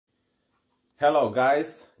Hello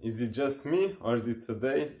guys, is it just me or did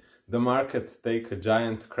today the market take a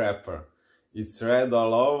giant crapper? It's red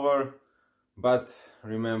all over, but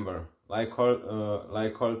remember, like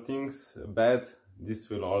all things bad, this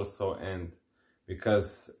will also end,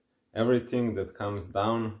 because everything that comes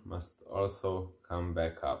down must also come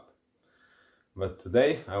back up. But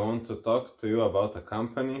today I want to talk to you about a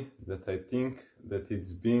company that I think that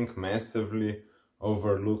it's being massively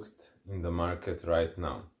overlooked in the market right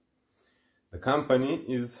now. The company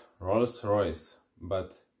is Rolls-Royce,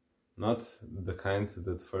 but not the kind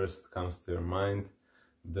that first comes to your mind.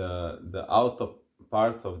 The auto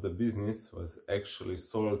part of the business was actually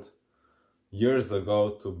sold years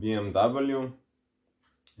ago to BMW,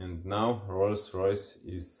 and now Rolls-Royce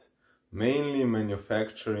is mainly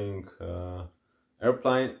manufacturing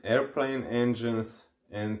airplane engines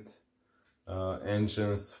and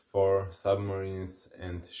engines for submarines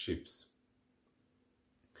and ships.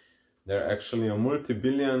 They're actually a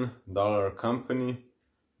multi-billion-dollar company,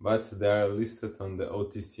 but they are listed on the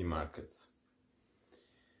OTC markets.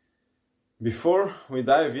 Before we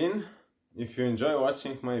dive in, if you enjoy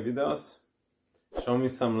watching my videos, show me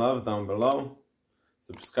some love down below,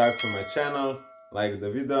 subscribe to my channel, like the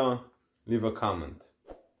video, leave a comment.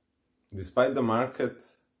 Despite the market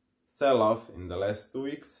sell-off in the last 2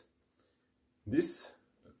 weeks, this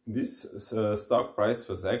stock price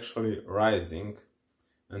was actually rising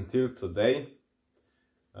until today.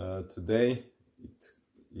 Today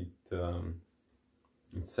it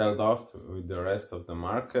sold off with the rest of the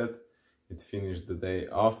market. It finished the day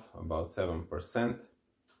off about 7%.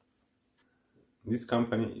 This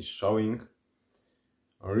company is showing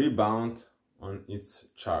a rebound on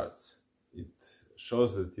its charts. It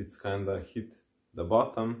shows that it's kinda hit the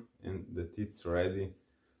bottom and that it's ready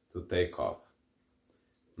to take off.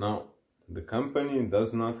 Now, the company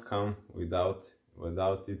does not come without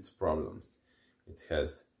its problems. It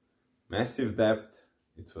has massive debt,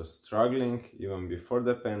 it was struggling even before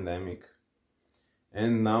the pandemic,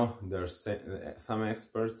 and now some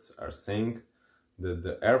experts are saying that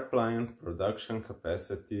the airplane production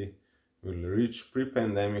capacity will reach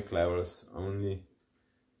pre-pandemic levels only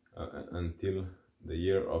until the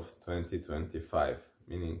year of 2025,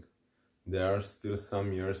 meaning there are still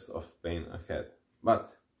some years of pain ahead.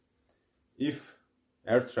 But if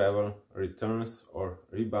air travel returns or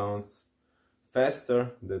rebounds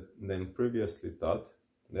faster than previously thought,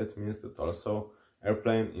 that means that also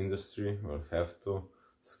airplane industry will have to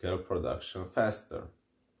scale production faster.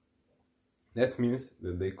 That means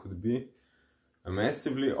that they could be a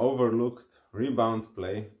massively overlooked rebound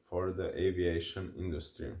play for the aviation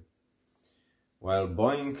industry. While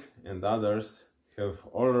Boeing and others have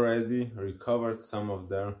already recovered some of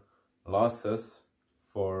their losses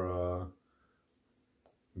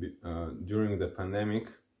during the pandemic,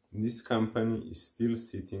 this company is still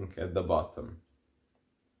sitting at the bottom.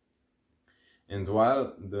 And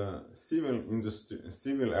while the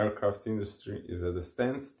civil aircraft industry is at a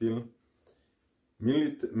standstill,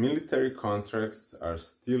 military contracts are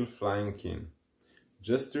still flying in.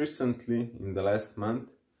 Just recently, in the last month,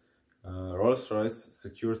 Rolls-Royce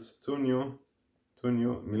secured two new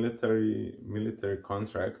military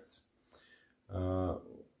contracts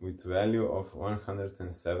with value of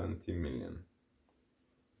 170 million.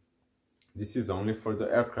 This is only for the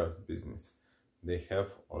aircraft business. They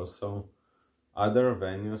have also other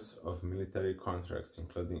venues of military contracts,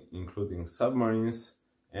 including submarines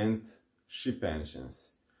and ship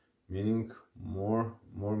engines, meaning more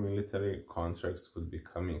military contracts could be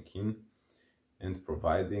coming in and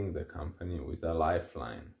providing the company with a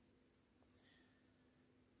lifeline.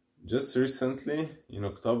 Just recently, in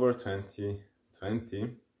October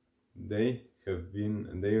 2020, they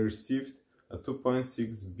received a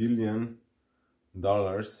 $2.6 billion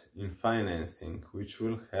in financing, which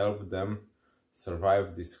will help them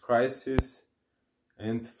survive this crisis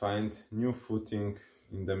and find new footing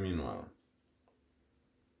in the meanwhile.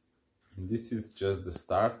 This is just the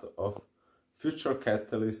start of future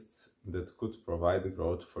catalysts that could provide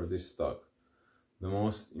growth for this stock. The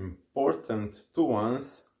most important two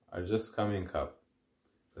ones are just coming up.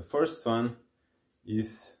 The first one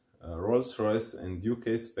is Rolls-Royce and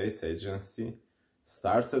UK Space Agency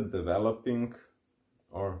started developing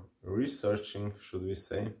or researching, should we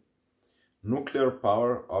say, nuclear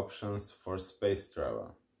power options for space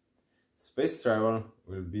travel. Space travel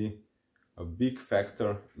will be a big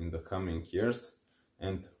factor in the coming years,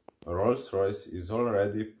 and Rolls-Royce is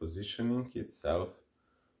already positioning itself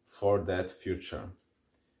for that future.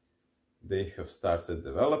 They have started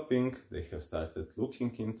developing, they have started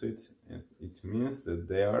looking into it, and it means that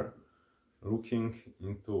they are looking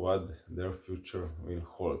into what their future will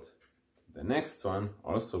hold. The next one,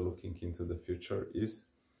 also looking into the future, is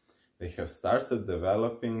they have started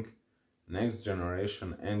developing next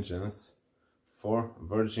generation engines for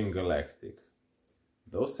Virgin Galactic.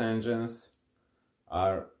 Those engines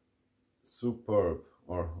are superb,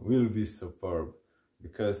 or will be superb,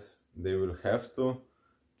 because they will have to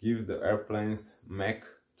give the airplanes Mach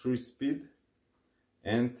 3 speed,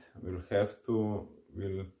 and will have to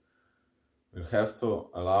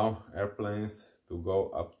allow airplanes to go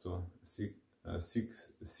up to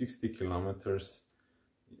 60 kilometers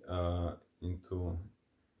into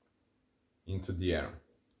the air.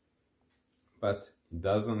 But it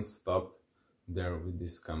doesn't stop there with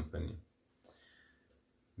this company.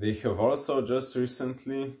 They have also just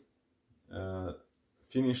recently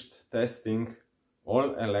finished testing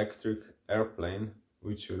all-electric airplane,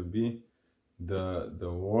 which will be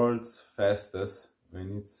the world's fastest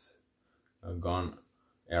when it's gone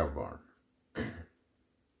airborne.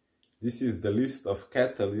 This is the list of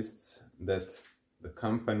catalysts that the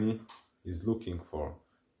company is looking for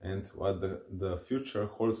and what the future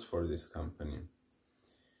holds for this company.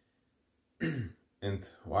 And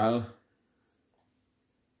while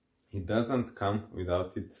it doesn't come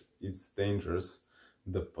without its dangers,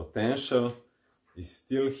 the potential is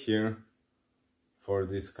still here for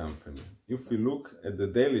this company. If we look at the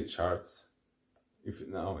daily charts, if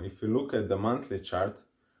we look at the monthly chart,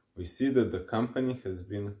 we see that the company has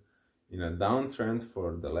been in a downtrend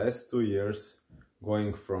for the last 2 years,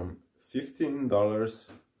 going from $15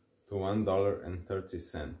 to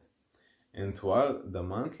 $1.30. And while the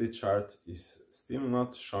monthly chart is still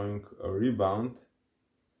not showing a rebound,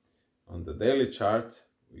 on the daily chart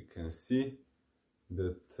we can see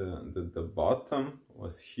that the bottom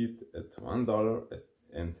was hit at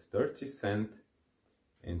 $1.30,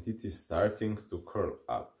 and it is starting to curl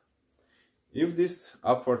up. If this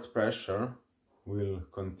upward pressure will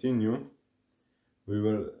continue, we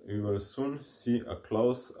will soon see a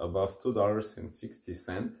close above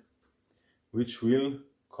 $2.60, which will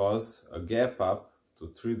cause a gap up to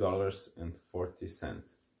 $3.40.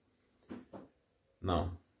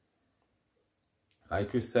 Now,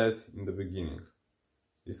 like we said in the beginning,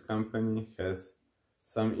 this company has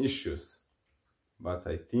some issues, but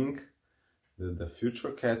I think that the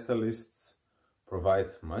future catalysts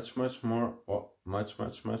provide much more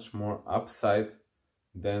upside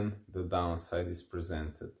than the downside is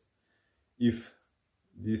presented. If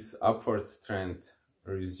this upward trend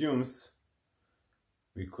resumes,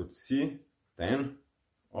 we could see $10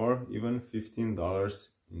 or even $15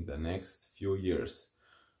 in the next few years,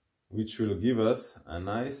 which will give us a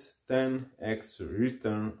nice 10x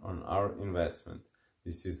return on our investment.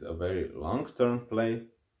 This is a very long-term play,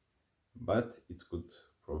 but it could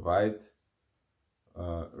provide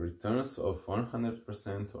returns of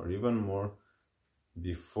 100% or even more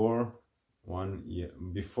before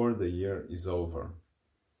the year is over,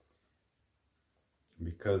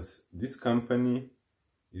 because this company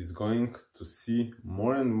is going to see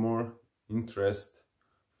more and more interest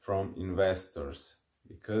from investors,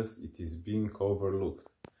 because it is being overlooked.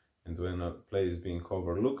 And when a play is being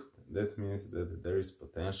overlooked, that means that there is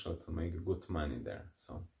potential to make good money there.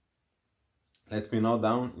 So let me know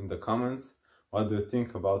down in the comments, what do you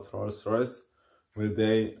think about Rolls-Royce? Will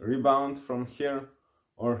they rebound from here,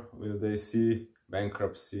 or will they see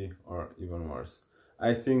bankruptcy or even worse?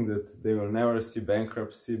 I think that they will never see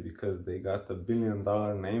bankruptcy, because they got a $1 billion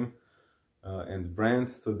name and brand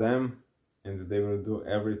to them, and they will do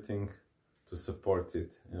everything to support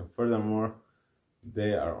it. And furthermore,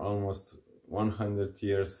 they are almost 100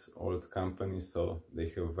 years old company, so they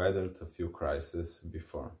have weathered a few crises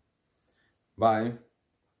before. Bye.